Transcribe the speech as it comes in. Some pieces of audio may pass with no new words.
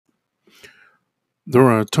There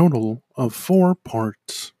are a total of 4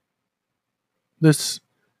 parts. This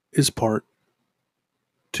is part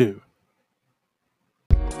 2.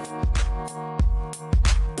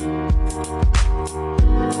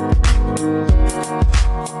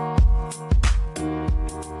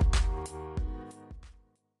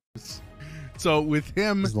 So with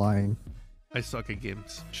him, He's lying. I suck at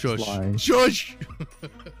games. Shush. lying. Shush.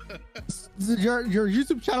 Your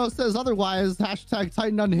YouTube channel says otherwise. Hashtag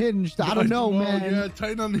Titan Unhinged. I don't know, man. Yeah,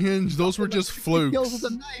 Titan Unhinged. Those were just flukes. Kills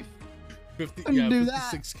with a knife. 50, Couldn't do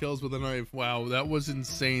that. 56 kills with a knife. Wow, that was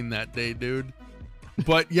insane that day, dude.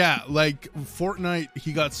 But yeah, like Fortnite,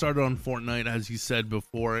 he got started on Fortnite, as he said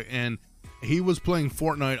before, and he was playing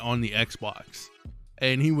Fortnite on the Xbox,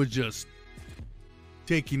 and he was just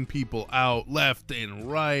taking people out left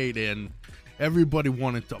and right, and everybody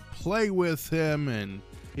wanted to play with him, and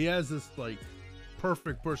he has this like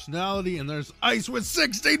perfect personality. And there's Ice with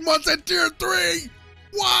 16 months at tier 3.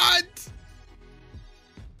 What?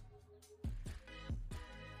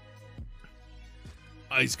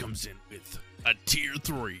 Ice comes in with a tier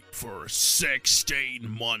 3 for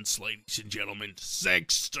 16 months, ladies and gentlemen.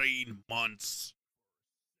 16 months.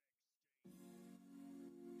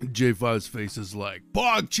 J5's face is like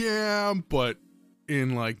PogChamp, but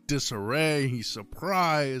in like disarray. He's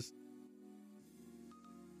surprised.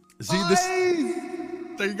 See this?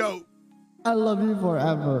 There you go. I love you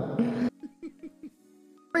forever.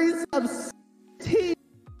 Raise up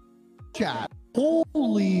chat.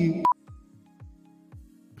 Holy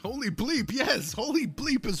Bleep. Yes, holy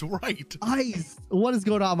bleep is right. Ice. What is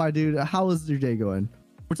going on, my dude? How is your day going?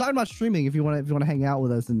 We're talking about streaming. If you want to hang out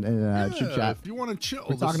with us and chit chat, if you want to chill,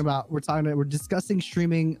 we're discussing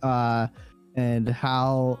streaming and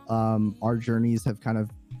how our journeys have kind of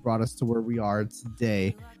brought us to where we are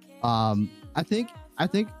today. I think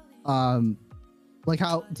like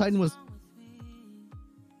how Titan was.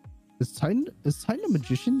 Is Titan a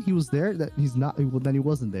magician? He was there. That he's not. Then he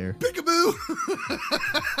wasn't there. Peekaboo.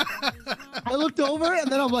 I looked over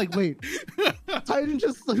and then I'm like, wait, Titan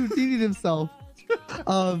just Houdini'd himself.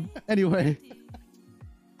 Anyway,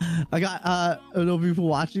 I got I don't know people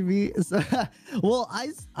watching me. Well,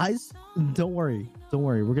 Ice, don't worry.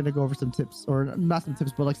 We're gonna go over some tips, or not some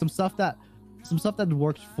tips, but like some stuff that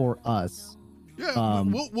worked for us. Yeah,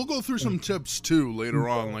 we'll go through some tips too later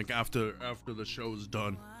on, like after the show's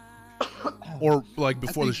done, or like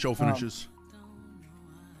before the show finishes.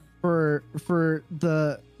 For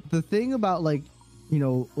the thing about like, you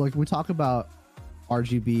know, like we talk about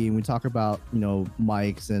RGB and we talk about, you know,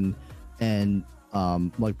 mics and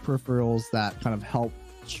like peripherals that kind of help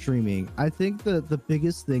streaming. I think the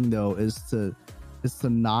biggest thing though is to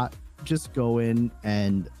not just go in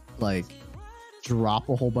and like drop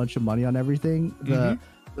a whole bunch of money on everything.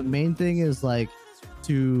 The main thing is like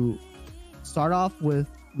to start off with,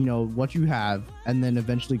 you know, what you have and then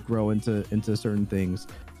eventually grow into certain things.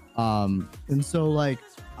 And so like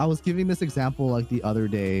I was giving this example like the other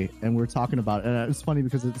day and we're talking about it, and it's funny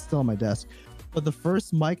because it's still on my desk, but the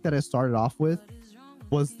first mic that I started off with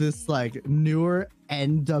was this like newer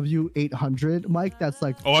NW800 mic that's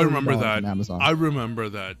like, oh, I remember that on Amazon. I remember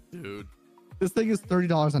that, dude. This thing is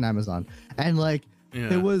 $30 on Amazon, and like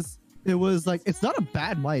it was like, it's not a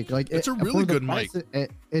bad mic, like it's a really good mic.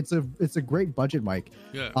 It's a great budget mic.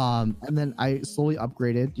 Yeah. And then I slowly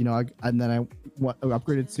upgraded, you know, and then I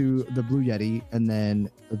upgraded to the Blue Yeti, and then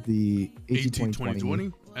the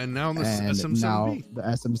AT2020, and now the and SM7B. now the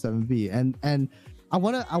SM7B, and I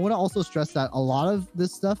want to also stress that a lot of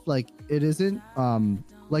this stuff, like, it isn't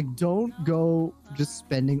like, don't go just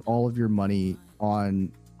spending all of your money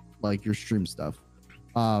on like your stream stuff.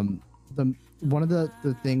 One of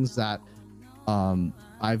the things that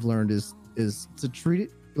I've learned is to treat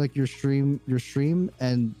it like your stream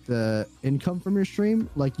and the income from your stream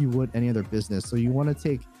like you would any other business. So you want to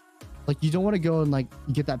take, like, you don't want to go and like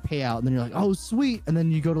you get that payout and then you're like, oh sweet, and then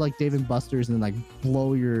you go to like Dave and Buster's and like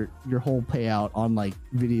blow your whole payout on like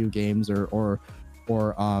video games or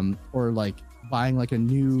like buying like a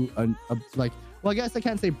new like, well, I guess I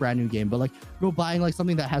can't say brand new game, but like go buying like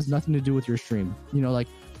something that has nothing to do with your stream, you know, like.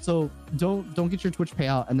 So don't get your Twitch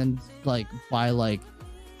payout and then like buy like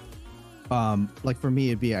for me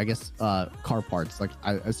it'd be, I guess, car parts. Like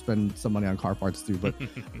I spend some money on car parts too, but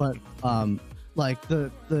like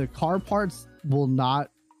the car parts will not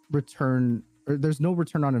return, or there's no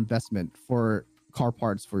return on investment for car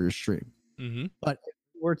parts for your stream. But if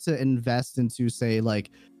you were to invest into, say, like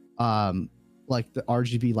the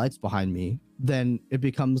RGB lights behind me, then it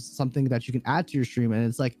becomes something that you can add to your stream, and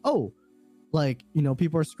it's like, oh, like, you know,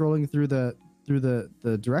 people are scrolling through the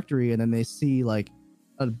directory and then they see like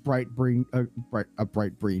a bright green a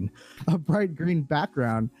bright green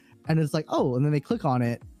background, and it's like, oh, and then they click on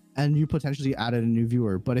it and you potentially added a new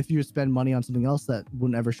viewer. But if you spend money on something else that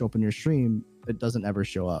wouldn't ever show up in your stream, it doesn't ever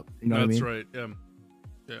show up. You know what I mean? That's right. Yeah.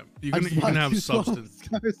 Yeah. You can have substance.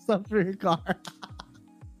 Stuff for your car.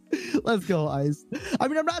 Let's go, Ice. I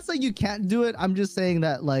mean, I'm not saying you can't do it. I'm just saying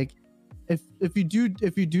that, like, if you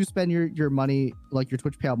do spend your money, like your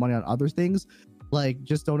Twitch payout money on other things, like,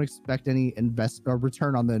 just don't expect any invest or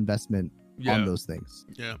return on the investment on those things.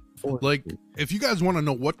 Yeah. Like, if you guys want to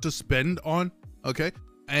know what to spend on, okay,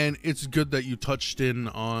 and it's good that you touched in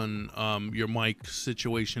on your mic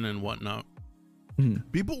situation and whatnot.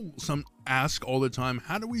 People ask all the time,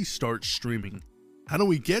 how do we start streaming? How do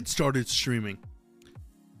we get started streaming?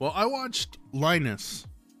 Well, I watched Linus.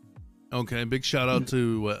 Okay, big shout out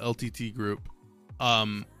to LTT Group.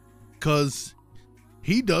 Because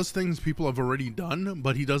he does things people have already done,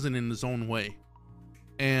 but he does it in his own way.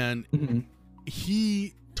 And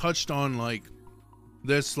he touched on like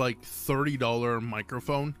this like $30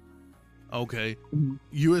 microphone. Okay,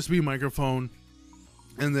 USB microphone,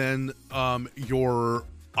 and then your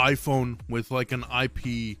iPhone with like an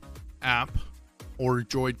IP app or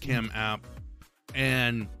Droid Cam app,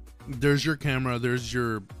 and there's your camera, there's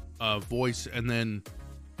your voice, and then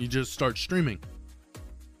you just start streaming.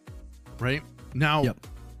 Right now,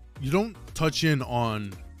 you don't touch in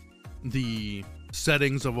on the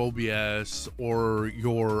settings of OBS or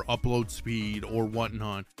your upload speed or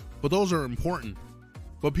whatnot, but those are important.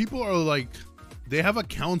 But people are like, they have a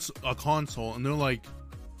console, and they're like,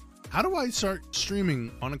 how do I start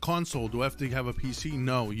streaming on a console? Do I have to have a PC?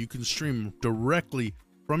 No, you can stream directly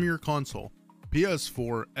from your console.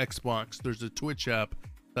 PS4, Xbox, there's a Twitch app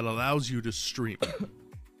that allows you to stream.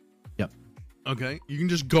 Okay, you can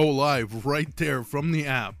just go live right there from the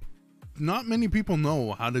app. Not many people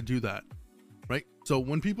know how to do that, right? So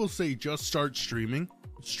when people say just start streaming,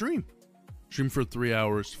 stream for 3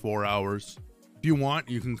 hours, 4 hours. If you want,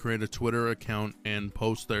 you can create a Twitter account and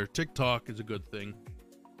post there. TikTok is a good thing.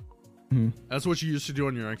 That's what you used to do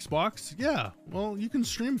on your Xbox. Yeah, well, you can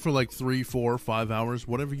stream for like 3, 4, 5 hours,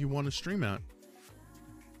 whatever you want to stream at.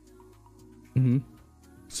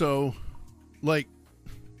 So, like,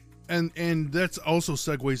 and that's also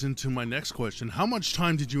segues into my next question. How much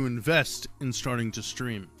time did you invest in starting to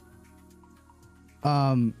stream?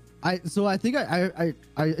 I think I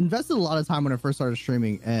invested a lot of time when I first started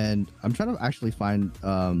streaming, and I'm trying to actually find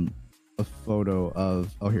a photo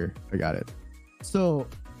of, oh, here, I got it. So,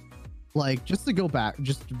 like, just to go back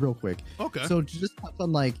just real quick. Okay. So just touch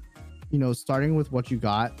on, like, you know, starting with what you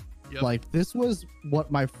got. Like, this was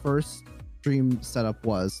what my first stream setup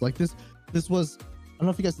was. Like, this was, I don't know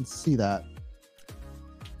if you guys can see that.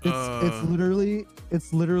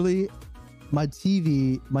 It's literally my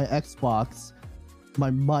TV, my Xbox, my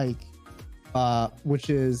mic, which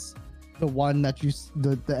is the one that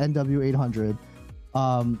the NW800.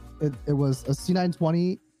 It was a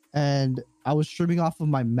C920, and I was streaming off of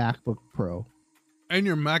my MacBook Pro. And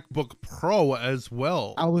your MacBook Pro as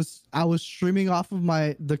well. I was streaming off of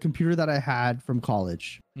the computer that I had from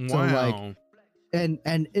college. Wow. So, like,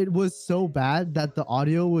 and it was so bad that the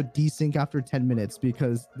audio would desync after 10 minutes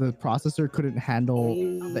because the processor couldn't handle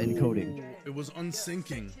the encoding. It was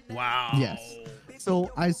unsyncing. Wow. Yes.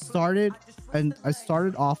 So I started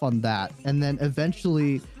off on that, and then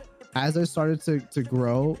eventually, as I started to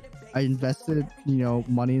grow, I invested, you know,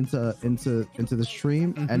 money into the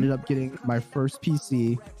stream. Ended up getting my first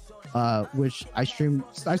PC, which I streamed.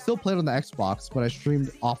 I still played on the Xbox, but I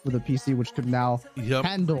streamed off of the PC, which could now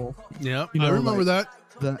handle. Yeah, you know, I remember like,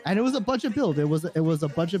 that. And it was a budget build. It was a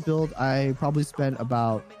budget build. I probably spent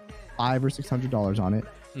about $500 or $600 on it.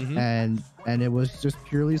 And it was just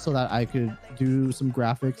purely so that I could do some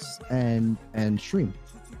graphics and stream.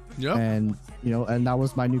 And you know, and that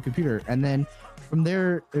was my new computer. And then from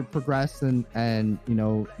there it progressed, and you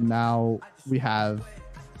know, now we have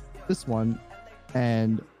this one,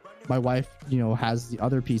 and my wife, you know, has the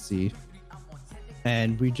other PC,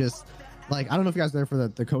 and we just, like, I don't know if you guys are there for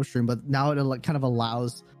the co-stream, but now it, like, kind of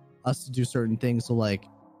allows us to do certain things, so, like,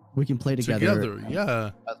 we can play together.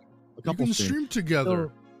 Yeah, a couple you can stream together.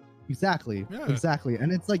 So, exactly.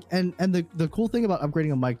 And it's like, and the cool thing about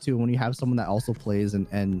upgrading a mic too, when you have someone that also plays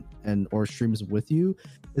and or streams with you,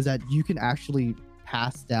 is that you can actually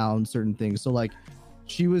pass down certain things. So, like,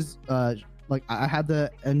 she was like, I had the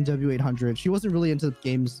NW800. She wasn't really into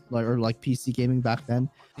games, like, or like PC gaming back then.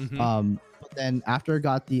 But then after I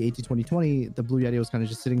got the AT2020, the Blue Yeti was kind of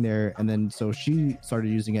just sitting there, and then so she started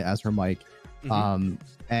using it as her mic.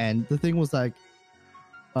 And the thing was, like,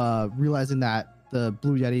 realizing that the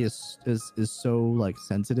Blue Yeti is so like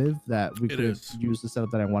sensitive that we It could is. use the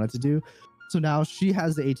setup that I wanted to do. So now she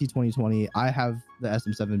has the AT2020. I have the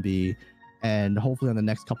SM7B, and hopefully on the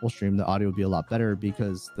next couple stream the audio will be a lot better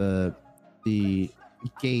because the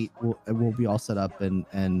gate will be all set up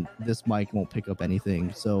and this mic won't pick up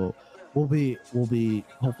anything. So we'll be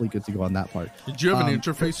hopefully good to go on that part. Did you have an but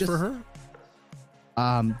interface just- for her?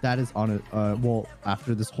 That is on it. Well,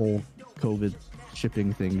 after this whole COVID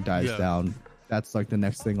shipping thing dies Yeah. down, that's like the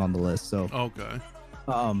next thing on the list. So Okay.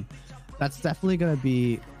 that's definitely gonna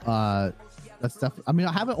be I mean,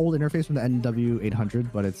 I have an old interface from the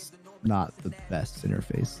NW800, but it's not the best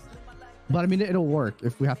interface. But I mean, it'll work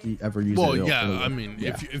if we have to ever use it. Well, it'll yeah. work. I mean,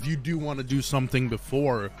 Yeah. if you do want to do something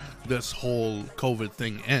before this whole COVID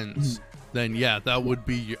thing ends, then yeah, that would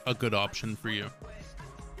be a good option for you.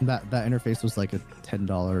 that interface was like a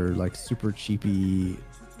 $10 like super cheapy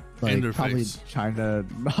like Interface. probably China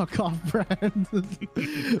knockoff brand.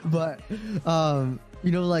 But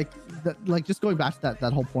you know, like that, like just going back to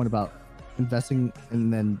that whole point about investing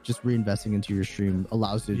and then just reinvesting into your stream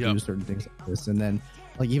allows you to Yep. do certain things like this, and then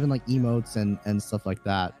like even like emotes and stuff like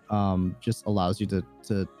that just allows you to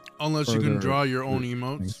Unless you can further draw your own things.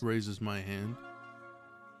 emotes, raises my hand.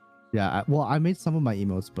 yeah. Well, I made some of my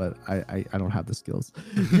emotes, but I don't have the skills.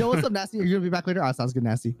 Yo, what's up, Nasty? You're gonna be back later. Oh, sounds good,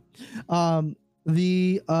 Nasty.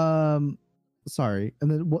 Sorry, and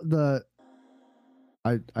then what the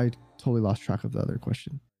I totally lost track of the other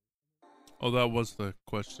question. Oh, that was the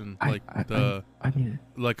question. I- Like I- I mean,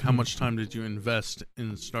 like how much time did you invest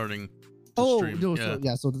in starting to oh stream? no,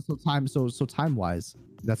 Yeah. so time wise,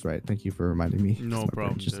 that's right. Thank you for reminding me. No My brain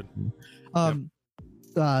problem, just- dude.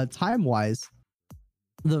 Time wise,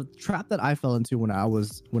 the trap that I fell into when I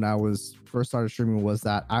was first started streaming was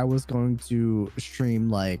that I was going to stream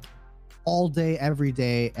like all day every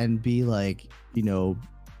day and be like, you know,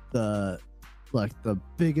 the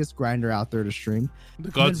biggest grinder out there to stream. The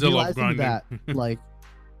And then Godzilla of realizing grinding. that, like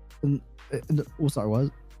sorry,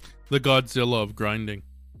 what? The Godzilla of grinding.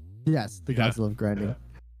 Yes, the Yeah. Godzilla of grinding.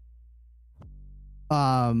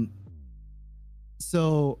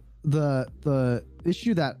 So the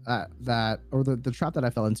issue that or the trap that I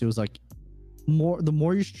fell into was like the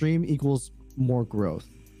more you stream equals more growth.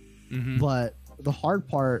 Hmm. But the hard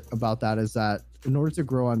part about that is that in order to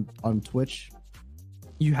grow on Twitch,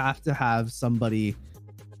 you have to have somebody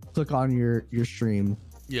click on your stream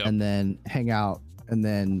Yeah. and then hang out and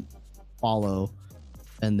then follow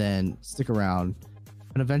and then stick around.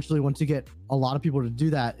 And eventually once you get a lot of people to do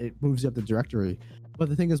that, it moves you up the directory. But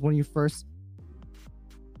the thing is when you first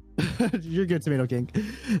you're good, Tomato King.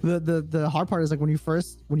 The hard part is like when you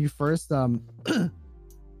first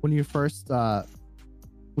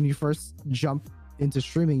jump into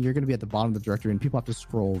streaming, you're going to be at the bottom of the directory and people have to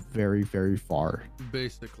scroll very, very far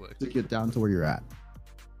Basically. to get down to where you're at.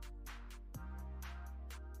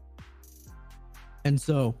 And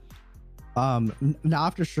so now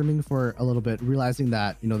after streaming for a little bit, realizing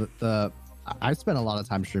that, you know, I spent a lot of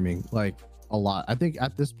time streaming, like a lot. I think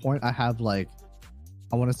at this point I have like,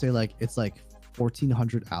 I want to say like it's like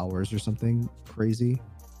 1,400 hours or something crazy.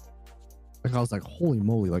 Like I was like, holy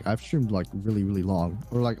moly! Like I've streamed like really, really long,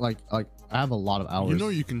 or like I have a lot of hours. You know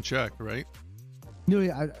you can check, right? No,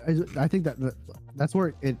 yeah, I think that's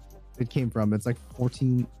where it came from. It's like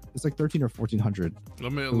 14. It's like 13 or 1,400.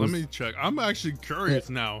 Let was- me check. I'm actually curious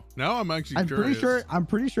now. Now I'm actually curious. I'm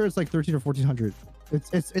pretty sure it's like 13 or 1,400.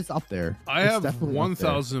 It's up there. I It's have definitely up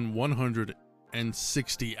there.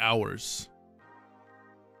 1,160 hours.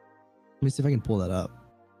 Let me see if I can pull that up.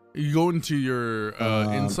 You go into your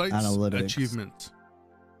insights, analytics. achievements.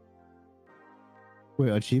 Wait,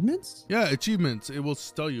 achievements? Yeah, achievements. It will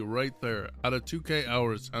tell you right there. Out of 2K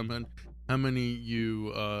hours, how many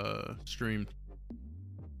you streamed.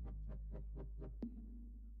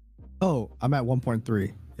 Oh, I'm at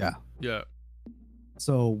 1.3. Yeah. Yeah,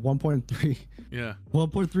 So 1.3, yeah.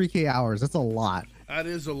 1.3k hours. That's a lot. That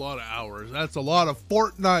is a lot of hours. That's a lot of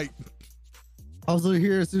Fortnite. I was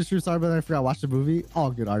here. Sorry, but I forgot to watch the movie. All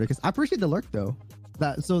good, Articus. I appreciate the lurk though.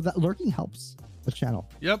 That lurking helps the channel.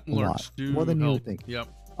 Yep, A lot. lurks do More than you would help. think. Yep.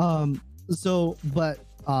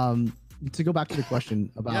 To go back to the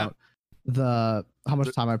question about how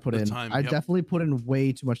much time I put the in, time, I yep. definitely put in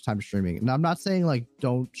way too much time streaming. And I'm not saying like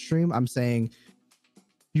don't stream. I'm saying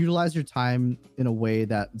utilize your time in a way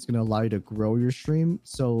that's going to allow you to grow your stream.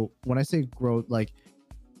 So when I say grow, like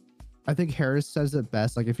I think Harris says it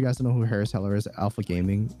best. Like if you guys don't know who Harris Heller is, Alpha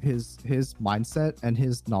Gaming, his mindset and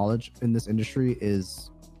his knowledge in this industry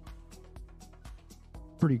is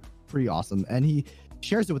pretty awesome, and he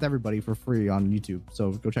shares it with everybody for free on YouTube.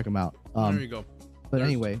 So go check him out. There you go. But there's-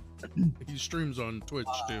 anyway, He streams on Twitch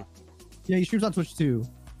too. Yeah, he streams on Twitch too.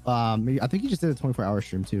 I think he just did a 24-hour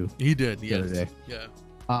stream too. He did, the yes. other day. Yeah.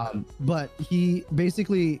 But he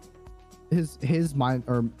basically his mind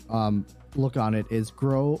or look on it is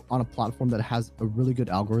grow on a platform that has a really good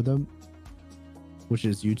algorithm, which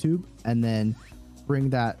is YouTube, and then bring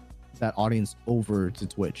that audience over to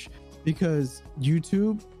Twitch, because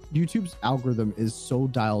YouTube's algorithm is so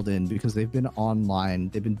dialed in because they've been online,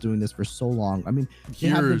 they've been doing this for so long. I mean, they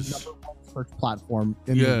have the Years. number one search platform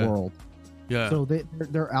in Yeah. the world. Yeah. So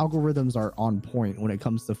their algorithms are on point when it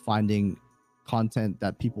comes to finding content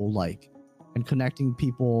that people like and connecting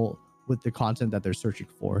people with the content that they're searching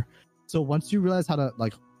for. So once you realize how to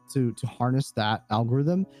like to harness that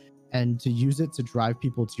algorithm and to use it to drive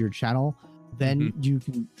people to your channel, then you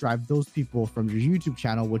can drive those people from your YouTube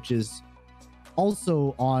channel, which is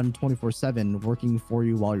also on 24/7 working for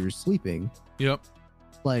you while you're sleeping, Yep.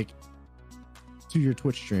 like to your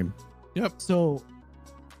Twitch stream. Yep. So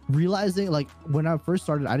realizing, like, when I first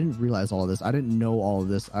started, I didn't realize all of this. I didn't know all of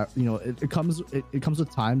this. It comes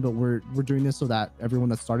with time, but we're doing this so that everyone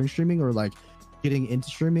that's starting streaming or like getting into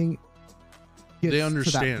streaming gets They to that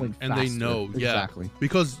understand point and they faster. know. Yeah. Exactly.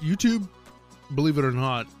 Because YouTube, believe it or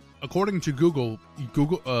not, according to Google,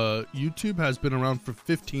 YouTube has been around for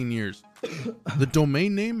 15 years. The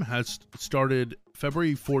domain name has started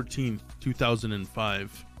February 14th,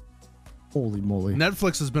 2005. Holy moly.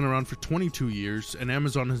 Netflix has been around for 22 years, and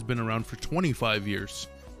Amazon has been around for 25 years.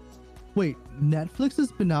 Wait, Netflix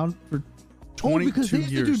has been out for 22 because they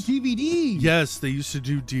years. used to do DVD. Yes, they used to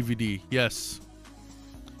do DVD. Yes.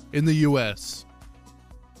 In the US.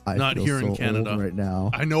 I Not feel here in so Canada. old right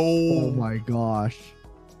now. I know. Oh my gosh.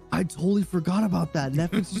 I totally forgot about that.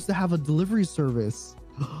 Netflix used to have a delivery service.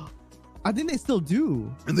 I think they still do.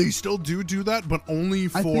 And they still do that, but only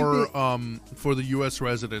I think for the US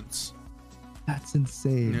residents. That's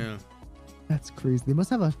insane. Yeah. That's crazy. They must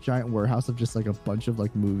have a giant warehouse of just like a bunch of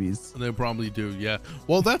like movies. They probably do, yeah.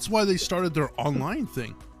 Well, that's why they started their online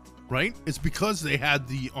thing, right? It's because they had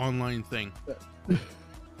the online thing,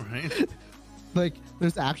 right? Like,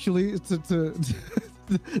 there's actually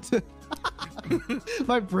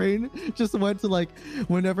my brain just went to like,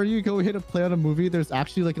 whenever you go hit a play on a movie, there's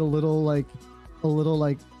actually like a little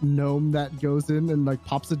gnome that goes in and like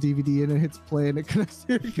pops a DVD in and hits play and it connects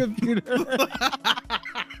to your computer.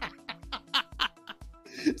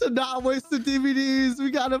 To not waste the DVDs,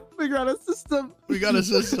 we gotta figure out a system. We got a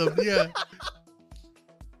system, yeah.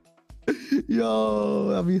 Yo,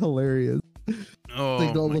 that'd be hilarious. Oh,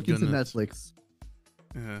 Like, they'll my look into goodness. Netflix.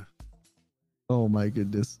 Yeah. Oh my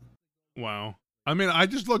goodness. Wow. I mean, I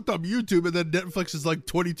just looked up YouTube, and then Netflix is like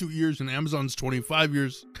 22 years and Amazon's 25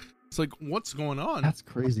 years. It's like, what's going on? That's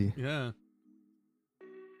crazy. Yeah.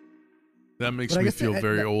 That makes But I me guess feel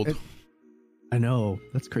very old. I know,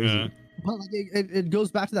 that's crazy. Yeah. But like it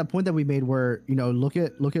goes back to that point that we made where, you know, look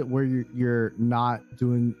at where you're not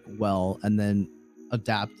doing well and then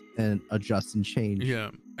adapt and adjust and change.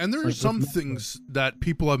 Yeah. And there are Like, some with Netflix. things that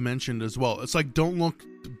people have mentioned as well. It's like, don't look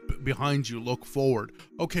behind you, look forward.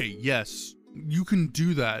 Okay, yes, you can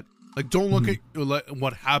do that. Like, don't look at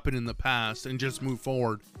what happened in the past and just move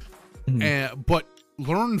forward. But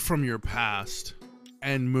learn from your past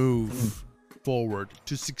and move forward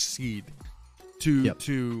to succeed,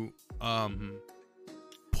 to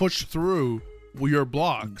push through your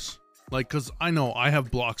blocks. Like, because I know I have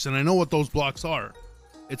blocks and I know what those blocks are.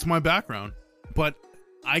 It's my background, but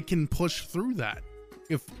I can push through that.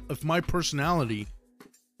 If my personality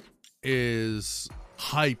is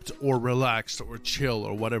hyped or relaxed or chill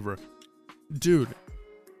or whatever, dude,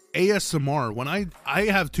 ASMR, when I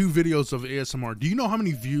have 2 videos of ASMR, do you know how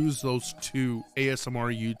many views those 2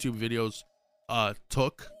 ASMR YouTube videos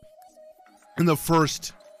took in the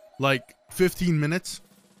first like 15 minutes?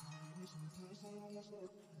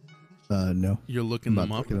 No. You're looking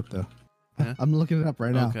them up? Look it up though. Yeah? I'm looking it up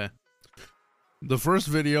right now. Okay. The first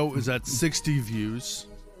video is at 60 views.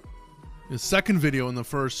 The second video in the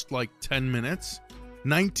first like 10 minutes,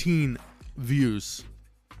 19 views.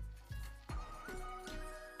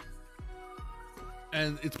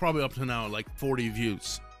 And it's probably up to now like 40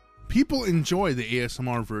 views. People enjoy the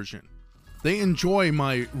ASMR version. They enjoy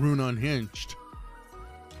my Rune Unhinged.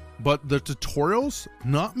 But the tutorials,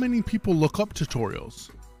 not many people look up tutorials.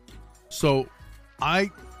 So I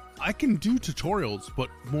can do tutorials, but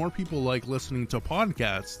more people like listening to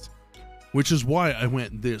podcasts, which is why I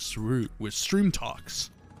went this route with Stream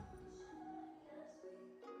Talks.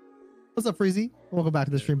 What's up, Freezy? Welcome back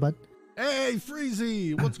to the stream, bud. Hey,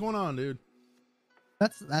 Freezy, what's going on, dude?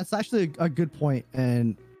 That's actually a good point,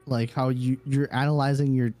 and like how you're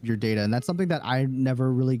analyzing your data, and that's something that I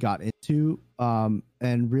never really got into,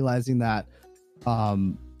 and realizing that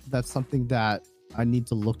that's something that I need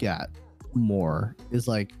to look at more, is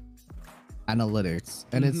like analytics.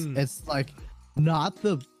 And it's like not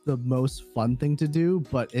the most fun thing to do,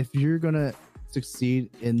 but if you're gonna succeed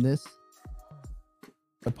in this,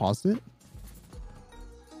 I paused it.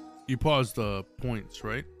 You paused the points,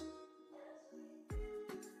 right?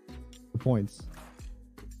 The points.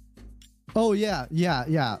 Oh yeah.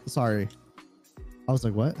 Sorry. I was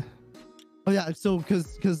like, what? Oh yeah, so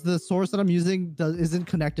because the source that I'm using isn't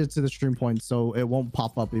connected to the stream point, so it won't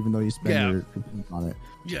pop up even though you spend your points on it.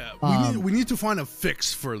 Yeah, we need to find a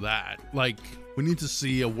fix for that. Like, we need to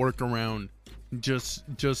see a workaround just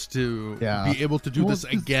to be able to do this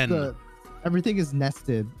again. Everything is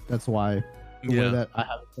nested. That's why the way that I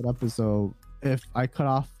have it set up is so if I cut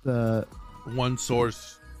off the one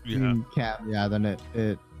source, then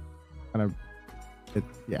it kind of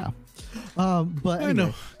but I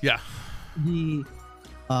know. Yeah. The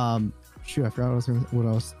shoot, I forgot what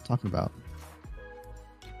I was talking about.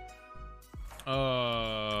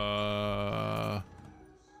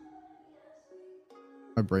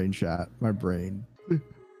 My brain chat. My brain.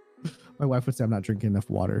 My wife would say I'm not drinking enough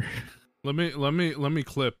water. Let me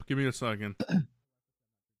clip. Give me a second.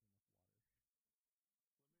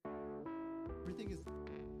 Everything is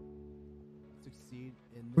succeed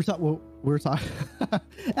in. We're talking.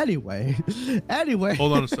 Anyway.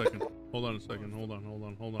 Hold on a second. Hold on.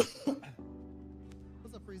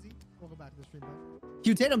 What's up, Freezy? Welcome back to the stream.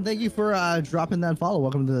 Q Tatum, thank you for dropping that follow.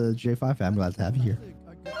 Welcome to the J5 fam. Glad to have you here.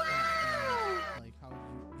 Like how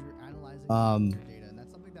you're analyzing data, and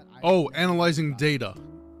that's something that analyzing data.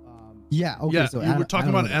 Yeah. Okay. Yeah, So you were talking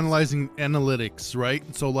about analyzing analytics, right?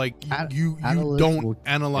 So like you don't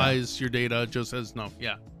analyze your data just as enough.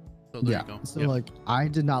 Yeah. So there you go. So like I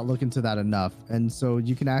did not look into that enough, and so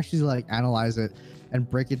you can actually like analyze it and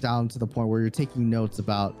break it down to the point where you're taking notes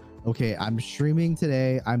about, okay, I'm streaming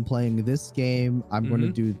today, I'm playing this game, I'm going to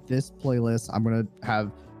do this playlist, I'm going to have,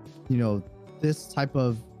 this type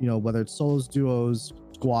of, whether it's solos, duos,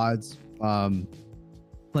 squads, playing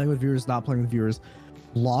with viewers, not playing with viewers,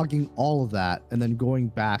 logging all of that, and then going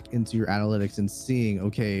back into your analytics and seeing,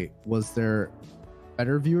 okay, was there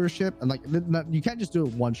better viewership? And like, you can't just do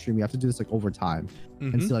it one stream, you have to do this like over time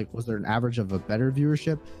and see like, was there an average of a better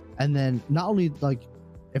viewership? And then not only like,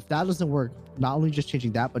 if that doesn't work, not only just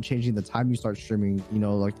changing that, but changing the time you start streaming,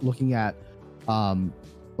 like looking at,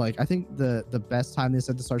 like I think the best time they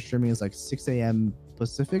said to start streaming is like 6 a.m.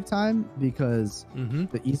 Pacific time, because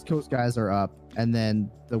the East Coast guys are up and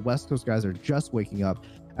then the West Coast guys are just waking up.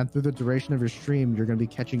 And through the duration of your stream, you're going to be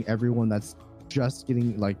catching everyone that's just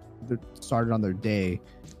getting like started on their day.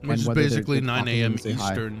 Which is basically 9 a.m.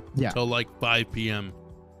 Eastern till like 5 p.m.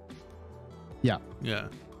 Yeah.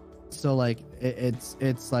 So like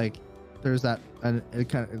it's like there's that, and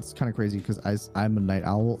it's kind of crazy because I'm a night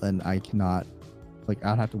owl and I cannot, like,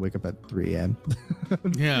 I'd have to wake up at 3 a.m.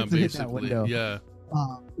 Yeah, basically. Yeah.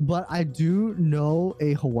 But I do know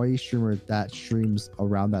a Hawaii streamer that streams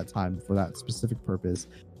around that time for that specific purpose,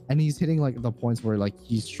 and he's hitting like the points where like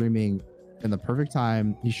he's streaming in the perfect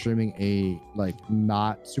time. He's streaming a like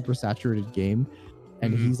not super saturated game,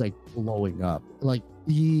 and he's like blowing up. Like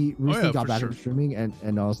he recently got back into streaming,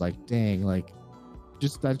 and I was like, dang, like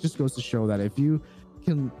that just goes to show that if you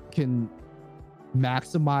can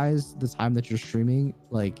maximize the time that you're streaming,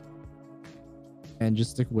 like, and just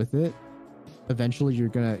stick with it, eventually you're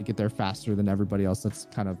gonna get there faster than everybody else that's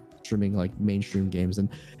kind of streaming like mainstream games. And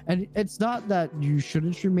it's not that you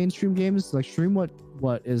shouldn't stream mainstream games, like stream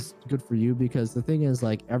what is good for you, because the thing is,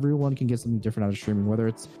 like, everyone can get something different out of streaming, whether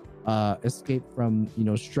it's escape from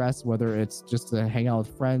stress, whether it's just to hang out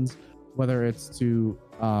with friends, whether it's to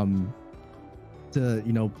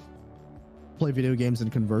play video games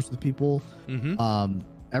and converse with people.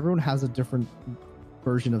 Everyone has a different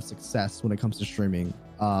version of success when it comes to streaming,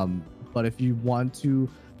 but if you want to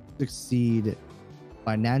succeed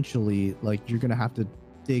financially, like, you're gonna have to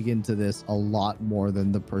dig into this a lot more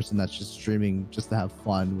than the person that's just streaming just to have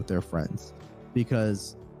fun with their friends,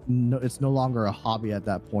 because it's no longer a hobby at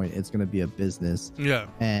that point. It's going to be a business.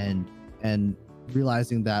 And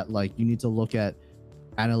realizing that, like, you need to look at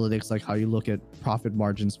analytics, like how you look at profit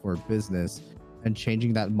margins for a business, and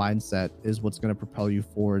changing that mindset is what's going to propel you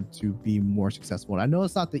forward to be more successful. And I know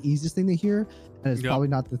it's not the easiest thing to hear, and it's probably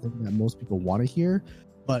not the thing that most people want to hear,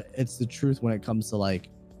 but it's the truth when it comes to like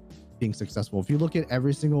being successful. If you look at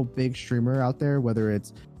every single big streamer out there, whether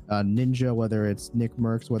it's Ninja, whether it's Nick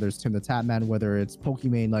Mercs, whether it's Tim the Tatman, whether it's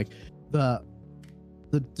Pokimane, like the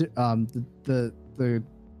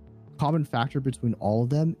common factor between all of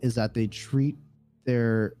them is that they treat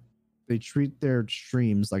their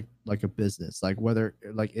streams like a business, like whether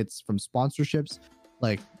like it's from sponsorships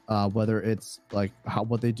like whether it's like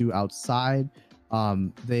what they do outside.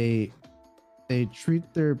 They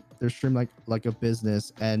treat their stream like a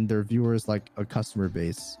business and their viewers like a customer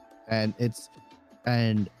base. And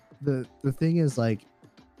the thing is, like,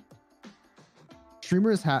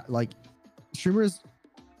 streamers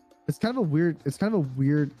it's kind of a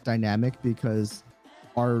weird dynamic, because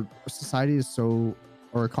our society is so,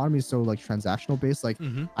 our economy is so like transactional based. Like,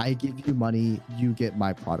 I give you money, you get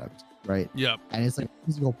my product, right? Yep. And it's like a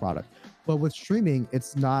physical product. But with streaming,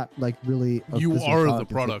 it's not like really a you physical are product.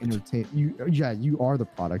 the product. It's like you are the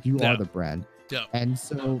product. You are the brand. Yeah. And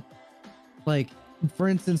so, like, for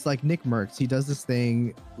instance, like Nick Merckx, he does this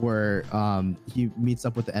thing where he meets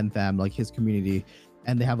up with the MFAM, like his community,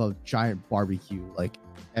 and they have a giant barbecue like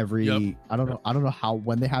every I don't know how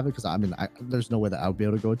when they have it, because I mean there's no way that I would be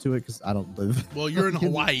able to go to it because I don't live. Well, you're in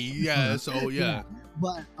Hawaii, yeah. So yeah.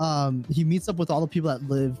 But he meets up with all the people that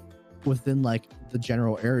live within like the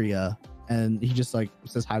general area, and he just like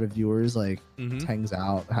says hi to viewers, like just hangs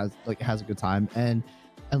out, has a good time, and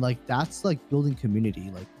like that's like building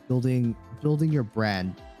community, like building your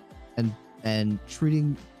brand, and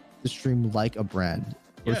treating the stream like a brand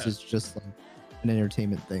versus just like an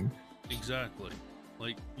entertainment thing. Exactly.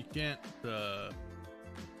 Like you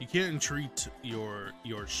can't treat your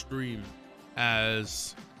stream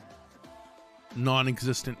as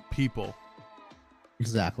non-existent people.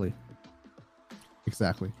 Exactly.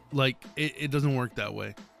 Like it doesn't work that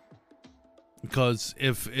way, because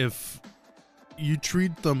if you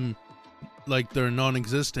treat them like they're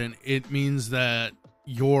non-existent, it means that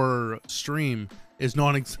your stream is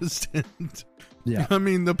non-existent. Yeah. I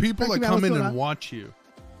mean, the people that come in and watch you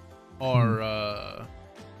are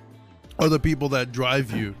the people that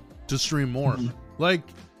drive you to stream more. Like,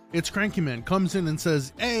 it's Cranky Man comes in and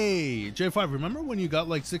says, "Hey, J5, remember when you got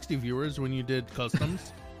like 60 viewers when you did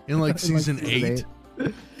customs in like season 8?"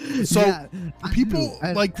 So people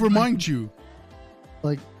like remind you.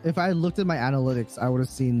 Like, if I looked at my analytics, I would have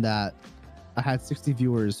seen that I had 60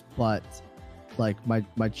 viewers, but like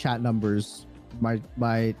my chat numbers,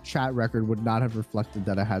 my chat record would not have reflected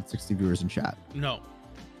that I had 60 viewers in chat. No.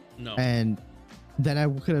 And then I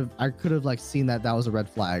could have like seen that was a red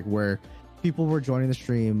flag, where people were joining the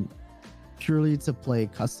stream purely to play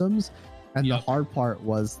customs. And the hard part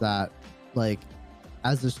was that, like,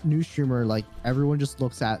 as this new streamer, like, everyone just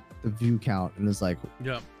looks at the view count and is like,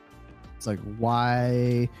 it's like,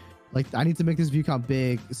 why? Like, I need to make this view count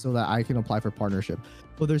big so that I can apply for partnership.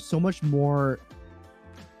 But there's so much more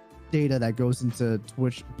data that goes into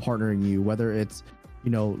Twitch partnering you, whether it's, you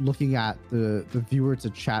know, looking at the viewer to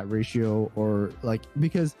chat ratio, or like,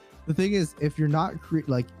 because the thing is, if you're not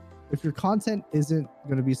if your content isn't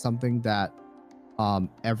going to be something that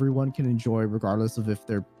everyone can enjoy regardless of if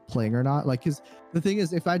they're playing or not, like, because the thing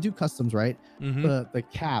is, if I do customs, right, the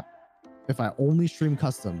cap, if I only stream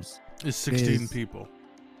customs, is 16 people.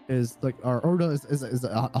 Is like, or no, is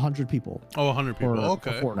 100 people. Oh, 100 people.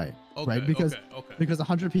 Okay. For Fortnite. Okay. Right? Because because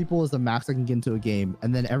 100 people is the max I can get into a game,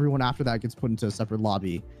 and then everyone after that gets put into a separate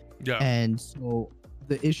lobby. Yeah. And so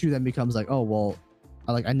the issue then becomes like, oh well,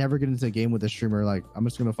 I never get into a game with a streamer. Like, I'm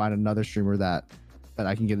just gonna find another streamer that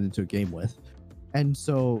I can get into a game with. And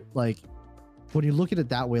so, like, when you look at it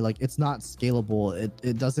that way, like, it's not scalable.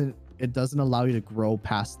 It doesn't allow you to grow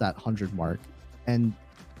past that 100 mark. And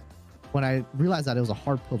when I realized that, it was a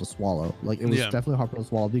hard pill to swallow. Like, it was definitely a hard pill to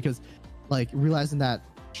swallow, because, like, realizing that,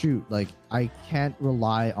 shoot, like, I can't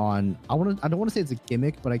rely on, I don't want to say it's a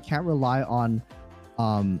gimmick, but I can't rely on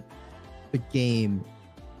the game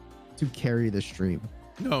to carry the stream.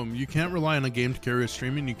 No, you can't rely on a game to carry a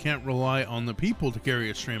stream, and you can't rely on the people to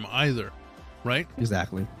carry a stream either, right?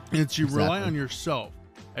 Exactly. You rely on yourself.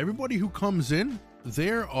 Everybody who comes in,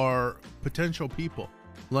 there are potential people.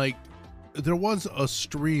 Like, there was a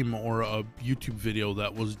stream or a YouTube video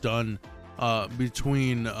that was done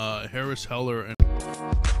between Harris Heller and